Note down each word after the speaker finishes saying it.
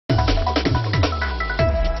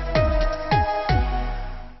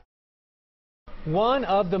One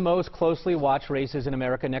of the most closely watched races in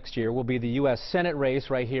America next year will be the U.S. Senate race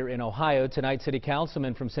right here in Ohio. Tonight, City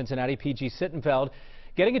Councilman from Cincinnati, P.G. Sittenfeld,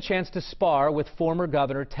 getting a chance to spar with former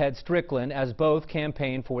Governor Ted Strickland as both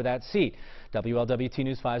campaign for that seat. WLWT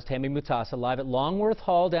News 5's Tammy Mutasa live at Longworth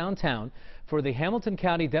Hall downtown for the Hamilton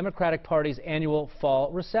County Democratic Party's annual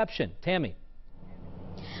fall reception. Tammy.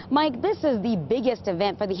 Mike, this is the biggest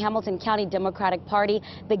event for the Hamilton County Democratic Party.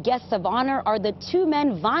 The guests of honor are the two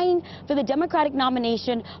men vying for the Democratic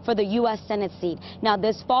nomination for the U.S. Senate seat. Now,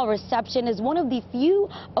 this fall reception is one of the few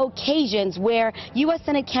occasions where U.S.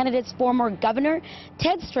 Senate candidates former Governor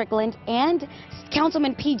Ted Strickland and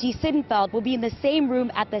Councilman P.G. Sittenfeld will be in the same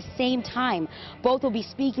room at the same time. Both will be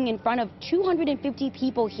speaking in front of 250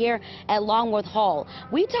 people here at Longworth Hall.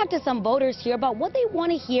 We talked to some voters here about what they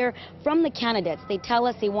want to hear from the candidates. They tell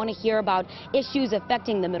us they want to hear about issues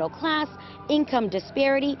affecting the middle class, income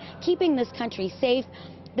disparity, keeping this country safe.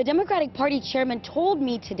 The Democratic Party chairman told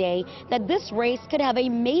me today that this race could have a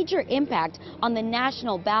major impact on the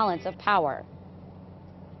national balance of power.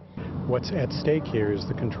 What's at stake here is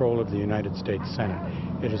the control of the United States Senate.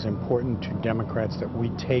 It is important to Democrats that we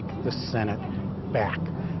take the Senate back.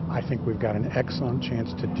 I think we've got an excellent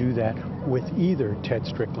chance to do that with either Ted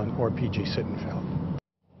Strickland or P.G. Sittenfeld.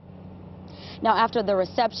 Now, after the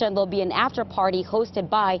reception, there'll be an after party hosted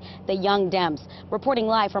by the Young Dems. Reporting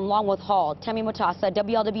live from Longworth Hall, Tammy Mutasa,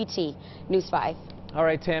 WLWT News 5. All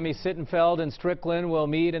right, Tammy, Sittenfeld and Strickland will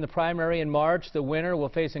meet in the primary in March. The winner will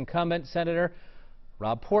face incumbent Senator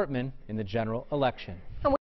Rob Portman in the general election.